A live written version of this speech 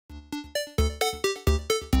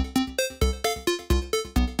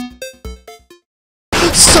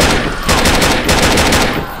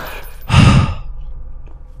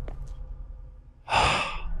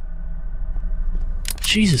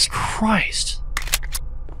Jesus Christ.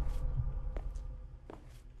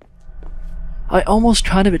 I almost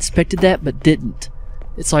kind of expected that, but didn't.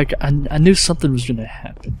 It's like I knew something was gonna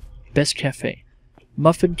happen. Best cafe.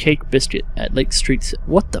 Muffin cake biscuit at Lake Street.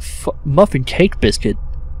 What the fuck? Muffin cake biscuit?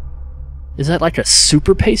 Is that like a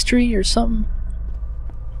super pastry or something?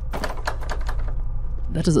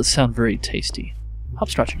 That doesn't sound very tasty.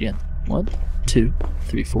 Hopscotch again. 1, 2,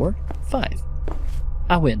 3, 4, 5.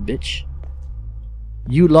 I win, bitch.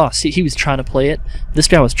 You lost. See, he was trying to play it. This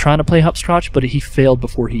guy was trying to play hopscotch, but he failed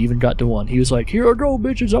before he even got to 1. He was like, here I go,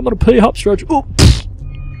 bitches, I'm gonna play hopscotch. Oh.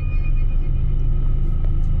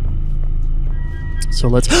 So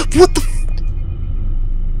let's... What the f...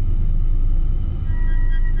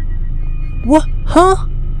 What? Huh?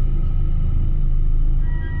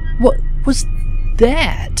 What was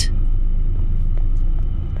that?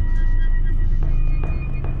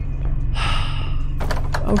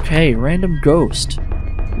 Okay, random ghost.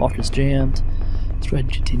 Lock is jammed. Let's go ahead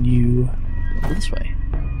and continue over this way.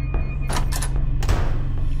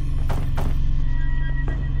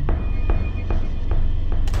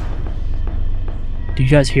 Do you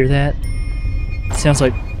guys hear that? It sounds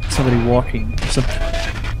like somebody walking.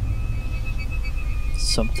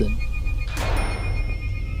 Something.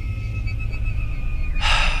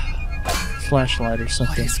 Flashlight or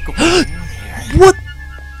something. What is going on here? What?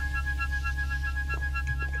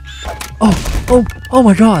 Oh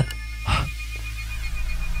my god!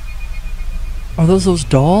 Are those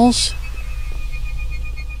dolls?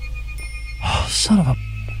 Oh, son of a...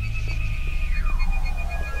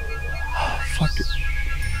 Oh, fuck it.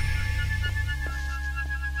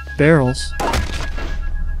 Barrels.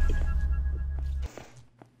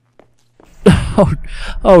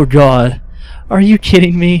 Oh god. Are you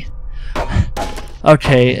kidding me?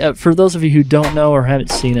 Okay, for those of you who don't know or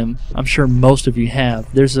haven't seen him, I'm sure most of you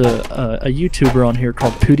have. There's a YouTuber on here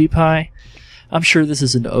called PewDiePie. I'm sure this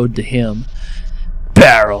is an ode to him.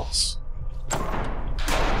 Barrels!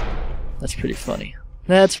 That's pretty funny.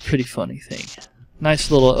 That's a pretty funny thing.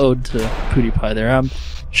 Nice little ode to PewDiePie there. I'm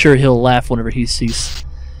sure he'll laugh whenever he sees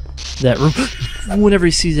that room. Whenever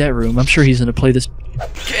he sees that room, I'm sure he's gonna play this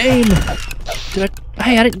game.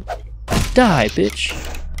 Hey, I didn't die, bitch.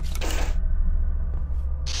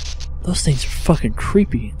 Those things are fucking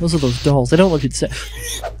creepy. Those are those dolls. They don't look exactly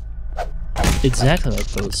like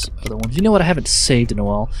those other ones. You know what? I haven't saved in a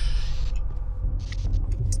while.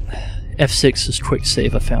 F6 is quick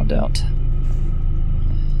save, I found out.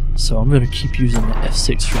 So I'm going to keep using the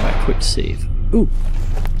F6 for my quick save. Ooh.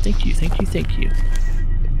 Thank you, thank you, thank you.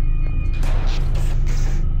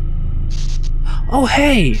 Oh,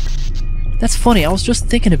 hey! That's funny. I was just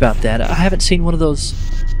thinking about that. I haven't seen one of those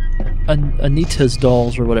Anita's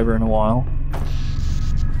dolls or whatever in a while.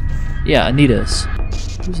 Yeah, Anita's.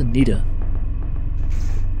 Who's Anita?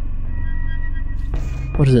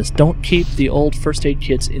 What is this? Don't keep the old first aid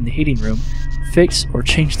kits in the heating room. Fix or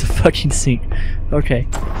change the fucking sink. Okay.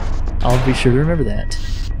 I'll be sure to remember that.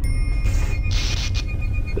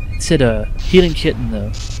 It said a healing kit in the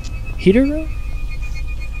heater room?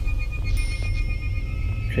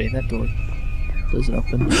 Okay, that door doesn't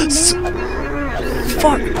open.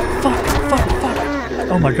 Fuck!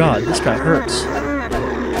 Oh my god, this guy hurts.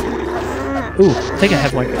 Ooh, I think I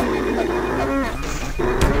have like a...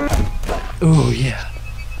 Ooh, yeah.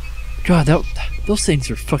 God, those things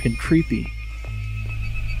are fucking creepy.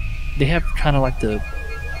 They have kind of like the...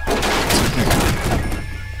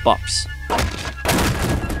 box.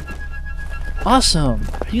 Awesome!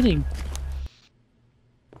 Healing...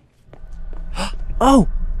 Oh!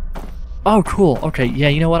 Oh, cool. Okay, yeah,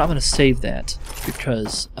 you know what? I'm gonna save that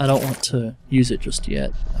because I don't want to use it just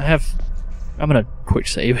yet. I'm gonna quick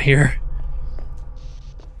save here.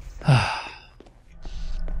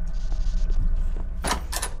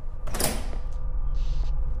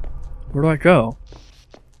 Where do I go?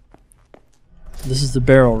 This is the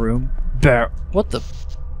barrel room. What the?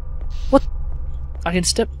 What? I can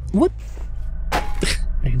step... What?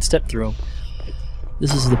 I can step through them.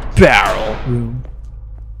 This is the barrel room.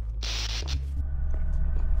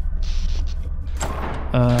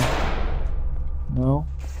 No.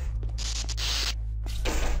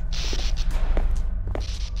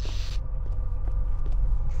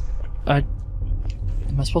 Am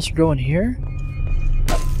I supposed to go in here?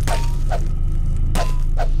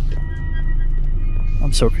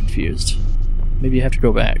 I'm so confused. Maybe I have to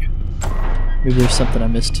go back. Maybe there's something I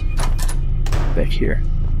missed back here.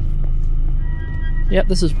 Yeah,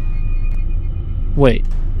 this is... Wait.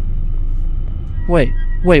 Wait.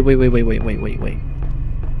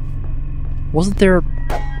 Wasn't there a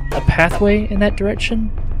pathway in that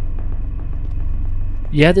direction?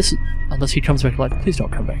 Yeah, this is... Unless he comes back alive. Please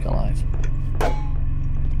don't come back alive.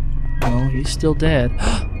 No, he's still dead.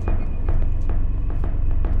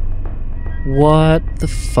 What the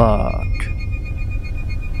fuck?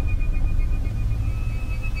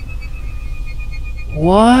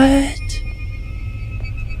 What?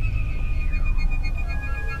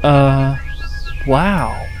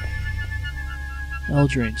 Wow.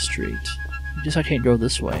 Eldraine Street. I guess I can't go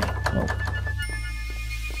this way. Nope.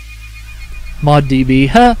 ModDB,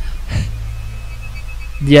 huh?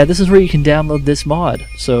 Yeah, this is where you can download this mod,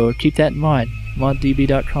 so keep that in mind.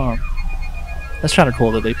 moddb.com. That's kind of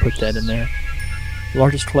cool that they put that in there.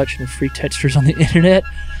 Largest collection of free textures on the internet?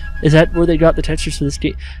 Is that where they got the textures for this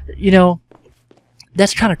game? You know,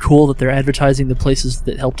 that's kind of cool that they're advertising the places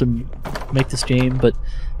that helped them make this game, but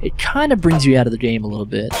it kind of brings you out of the game a little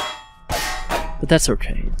bit. But that's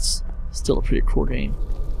okay. It's still a pretty cool game.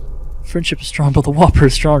 Friendship is strong, but the Whopper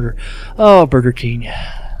is stronger. Oh, Burger King.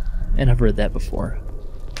 And I've read that before.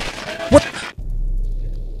 What?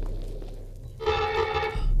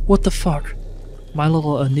 What the fuck? My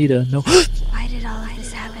little Anita, no. Why did all of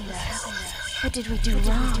this happen to us? What did we do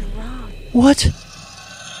wrong? What?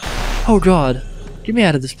 Oh god. Get me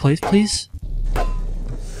out of this place, please.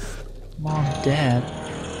 Mom, Dad.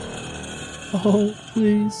 Oh,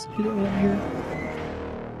 please. Get out of here.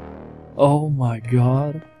 Oh my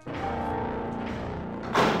god.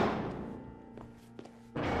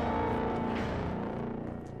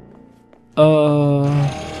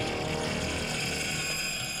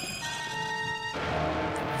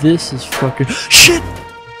 This is fucking shit!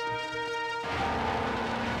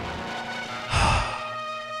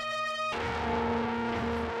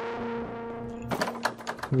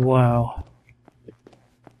 Wow.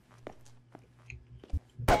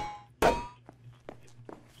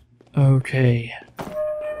 Okay.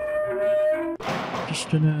 Just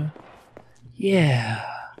gonna... Yeah.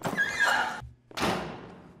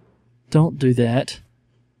 Don't do that.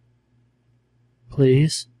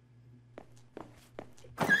 Please.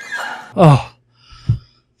 Oh.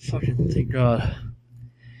 Fucking thank God.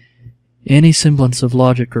 Any semblance of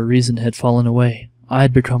logic or reason had fallen away. I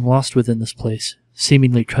had become lost within this place,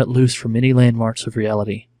 seemingly cut loose from any landmarks of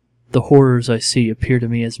reality. The horrors I see appear to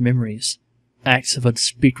me as memories, acts of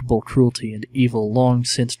unspeakable cruelty and evil long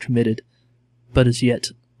since committed, but as yet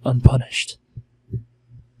unpunished.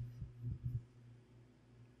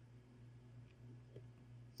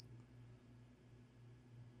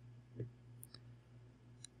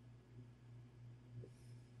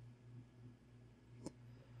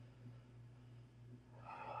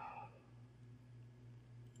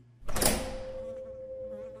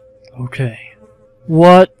 Okay.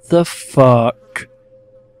 What the fuck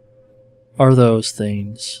are those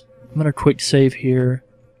things? I'm gonna quick save here.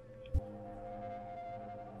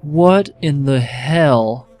 What in the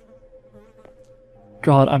hell?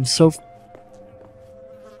 God, I'm so...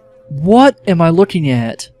 What am I looking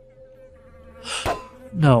at?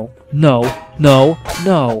 No, no, no,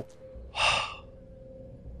 no.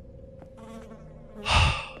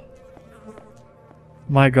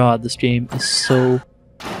 My God, this game is so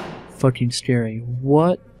fucking scary.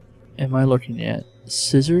 What am I looking at?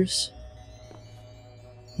 Scissors?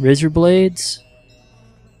 Razor blades?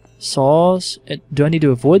 Saws? Do I need to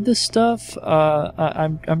avoid this stuff?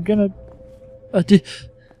 I'm gonna...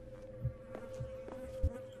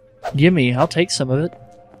 Gimme, I'll take some of it.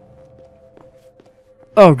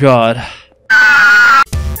 Oh God.